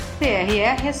TRE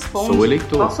Responde. Sou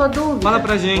eleitor. Qual sua dúvida? Fala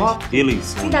pra gente. Voto.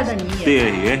 Eleições. Cidadania.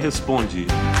 TRE Responde.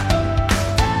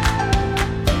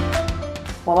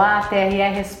 Olá, TRE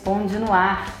Responde no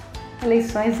ar.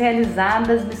 Eleições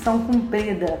realizadas, missão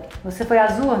cumprida. Você foi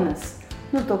às urnas?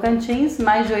 No Tocantins,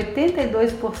 mais de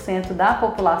 82% da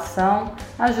população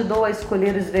ajudou a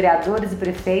escolher os vereadores e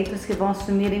prefeitos que vão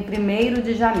assumir em 1º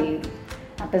de janeiro.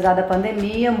 Apesar da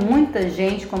pandemia, muita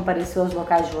gente compareceu aos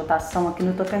locais de votação aqui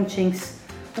no Tocantins.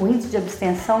 O índice de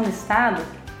abstenção no estado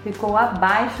ficou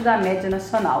abaixo da média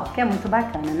nacional, que é muito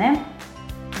bacana, né?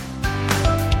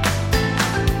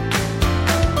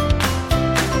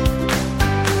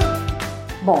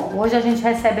 Bom, hoje a gente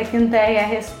recebe aqui no TRE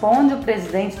Responde o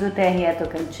presidente do TRE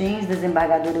Tocantins,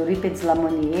 desembargador Eurípides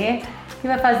Lamounier, que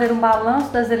vai fazer um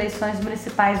balanço das eleições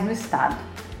municipais no estado.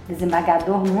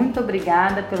 Desembargador, muito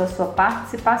obrigada pela sua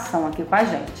participação aqui com a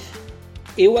gente.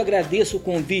 Eu agradeço o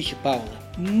convite, Paula.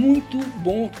 Muito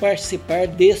bom participar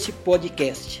deste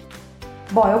podcast.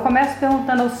 Bom, eu começo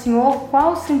perguntando ao senhor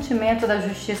qual o sentimento da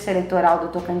Justiça Eleitoral do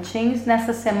Tocantins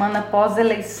nessa semana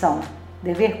pós-eleição.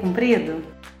 Dever cumprido?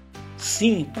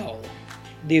 Sim, Paula.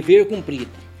 Dever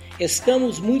cumprido.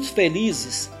 Estamos muito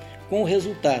felizes com o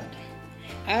resultado.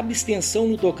 A abstenção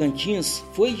no Tocantins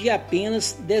foi de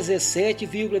apenas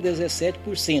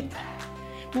 17,17%.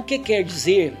 O que quer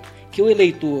dizer que o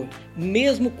eleitor,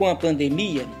 mesmo com a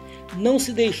pandemia, não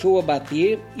se deixou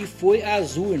abater e foi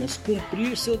às urnas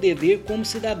cumprir seu dever como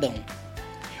cidadão.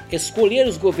 Escolher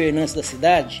os governantes da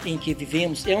cidade em que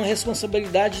vivemos é uma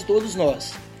responsabilidade de todos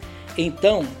nós.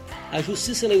 Então, a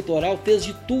Justiça Eleitoral fez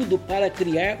de tudo para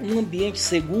criar um ambiente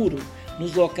seguro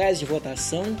nos locais de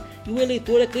votação e o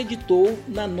eleitor acreditou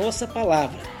na nossa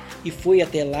palavra e foi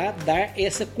até lá dar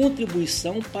essa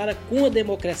contribuição para com a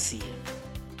democracia.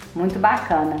 Muito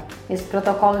bacana. Esse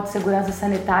protocolo de segurança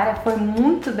sanitária foi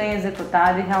muito bem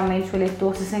executado e realmente o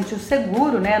eleitor se sentiu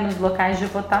seguro, nos locais de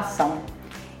votação.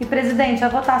 E, presidente, a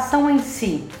votação em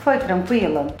si foi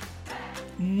tranquila?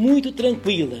 Muito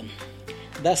tranquila.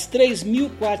 Das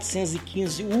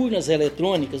 3.415 urnas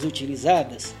eletrônicas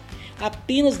utilizadas,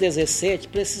 apenas 17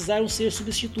 precisaram ser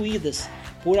substituídas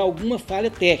por alguma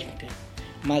falha técnica,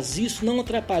 mas isso não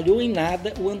atrapalhou em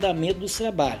nada o andamento dos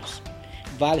trabalhos.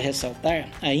 Vale ressaltar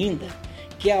ainda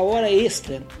que a hora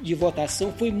extra de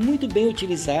votação foi muito bem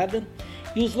utilizada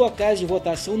e os locais de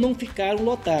votação não ficaram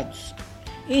lotados.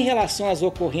 Em relação às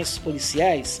ocorrências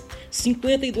policiais,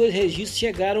 52 registros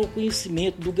chegaram ao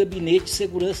conhecimento do Gabinete de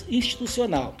Segurança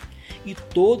Institucional e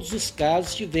todos os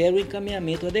casos tiveram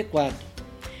encaminhamento adequado.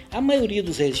 A maioria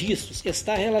dos registros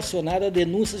está relacionada a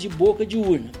denúncias de boca de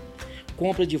urna,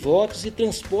 compra de votos e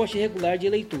transporte irregular de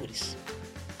eleitores.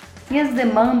 E as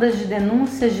demandas de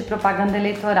denúncias de propaganda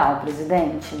eleitoral,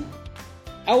 presidente?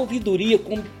 A ouvidoria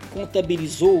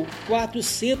contabilizou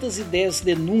 410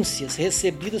 denúncias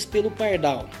recebidas pelo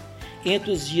Pardal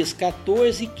entre os dias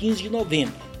 14 e 15 de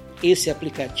novembro. Esse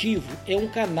aplicativo é um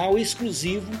canal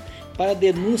exclusivo para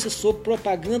denúncias sobre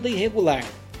propaganda irregular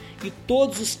e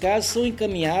todos os casos são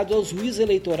encaminhados aos juízes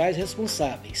eleitorais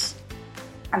responsáveis.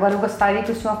 Agora eu gostaria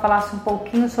que o senhor falasse um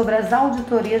pouquinho sobre as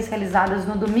auditorias realizadas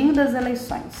no domingo das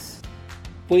eleições.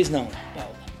 Pois não,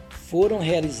 Paula. Foram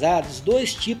realizados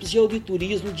 2 tipos de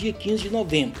auditorias no dia 15 de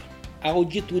novembro. A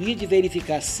auditoria de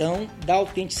verificação da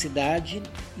autenticidade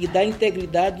e da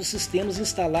integridade dos sistemas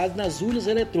instalados nas urnas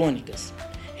eletrônicas,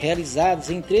 realizadas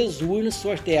em 3 urnas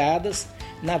sorteadas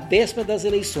na véspera das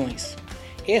eleições.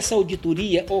 Essa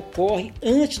auditoria ocorre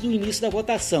antes do início da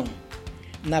votação,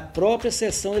 na própria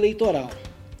sessão eleitoral.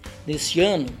 Neste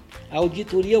ano, a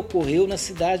auditoria ocorreu nas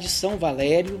cidades de São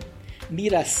Valério,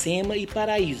 Miracema e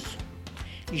Paraíso.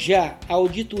 Já a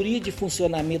auditoria de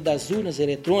funcionamento das urnas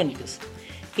eletrônicas,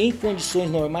 em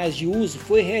condições normais de uso,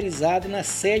 foi realizada na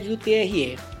sede do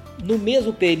TRE, no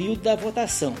mesmo período da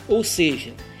votação, ou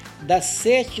seja, das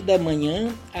 7 da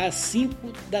manhã às 5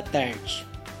 da tarde.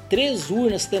 3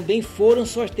 urnas também foram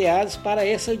sorteadas para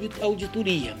essa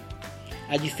auditoria.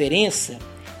 A diferença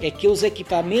é que os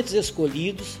equipamentos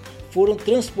escolhidos foram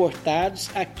transportados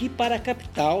aqui para a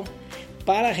capital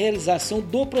para a realização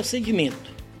do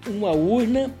procedimento. Uma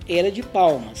urna era de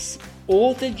Palmas,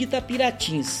 outra de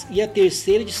Itapiratins e a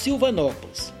terceira de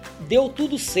Silvanópolis. Deu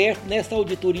tudo certo nesta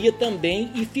auditoria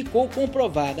também e ficou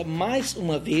comprovada mais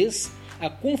uma vez a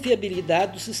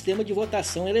confiabilidade do sistema de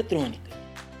votação eletrônica.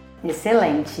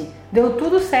 Excelente! Deu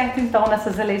tudo certo então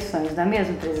nessas eleições, não é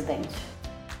mesmo, presidente?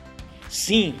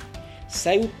 Sim,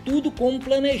 saiu tudo como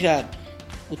planejado.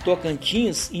 O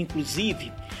Tocantins,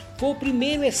 inclusive, foi o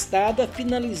primeiro estado a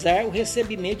finalizar o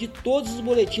recebimento de todos os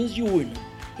boletins de urna.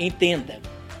 Entenda,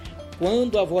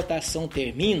 quando a votação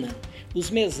termina, os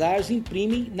mesários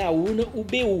imprimem na urna o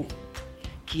BU,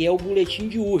 que é o boletim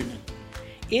de urna.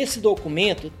 Esse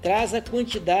documento traz a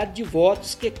quantidade de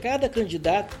votos que cada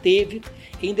candidato teve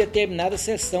em determinada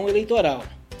sessão eleitoral.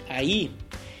 Aí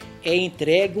é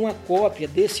entregue uma cópia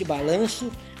desse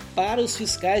balanço para os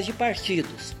fiscais de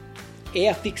partidos. É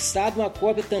afixada uma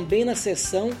cópia também na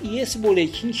sessão e esse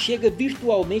boletim chega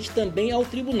virtualmente também ao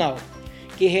tribunal,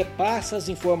 que repassa as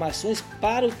informações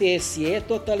para o TSE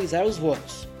totalizar os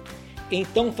votos.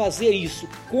 Então, fazer isso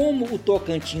como o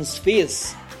Tocantins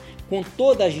fez, com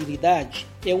toda agilidade,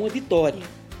 é uma vitória.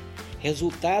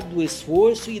 Resultado do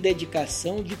esforço e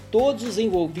dedicação de todos os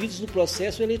envolvidos no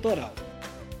processo eleitoral.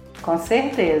 Com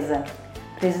certeza.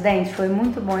 Presidente, foi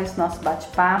muito bom esse nosso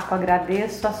bate-papo.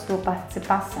 Agradeço a sua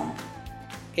participação.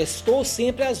 Estou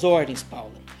sempre às ordens,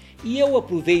 Paula. E eu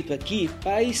aproveito aqui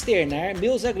para externar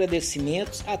meus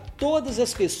agradecimentos a todas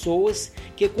as pessoas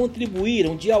que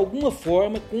contribuíram de alguma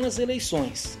forma com as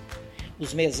eleições.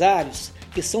 Os mesários,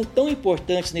 que são tão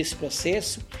importantes nesse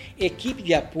processo, equipe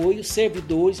de apoio,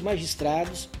 servidores,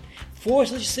 magistrados,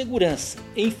 forças de segurança,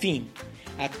 enfim,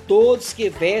 a todos que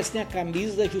vestem a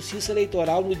camisa da Justiça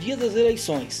Eleitoral no dia das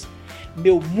eleições.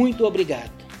 Meu muito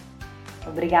obrigado.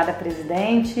 Obrigada,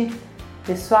 presidente.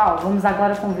 Pessoal, vamos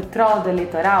agora com o vitróleo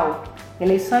eleitoral?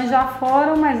 Eleições já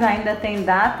foram, mas ainda tem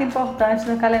data importante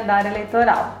no calendário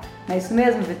eleitoral. Não é isso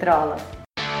mesmo, Vitrola?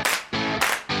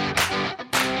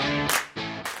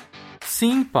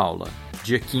 Sim, Paula.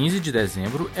 Dia 15 de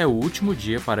dezembro é o último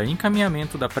dia para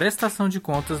encaminhamento da prestação de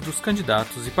contas dos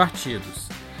candidatos e partidos.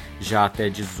 Já até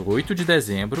 18 de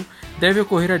dezembro deve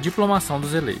ocorrer a diplomação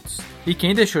dos eleitos. E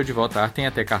quem deixou de votar tem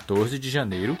até 14 de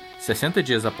janeiro, 60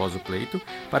 dias após o pleito,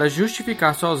 para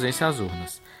justificar sua ausência às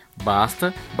urnas.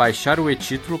 Basta baixar o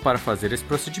e-título para fazer esse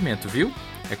procedimento, viu?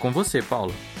 É com você,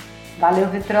 Paula. Valeu,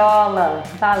 Vitrola.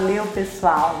 Valeu,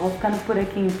 pessoal. Vou ficando por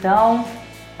aqui então.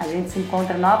 A gente se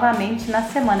encontra novamente na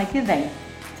semana que vem.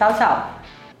 Tchau, tchau.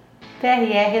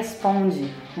 TRE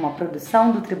Responde, uma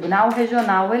produção do Tribunal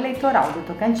Regional Eleitoral do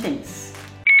Tocantins.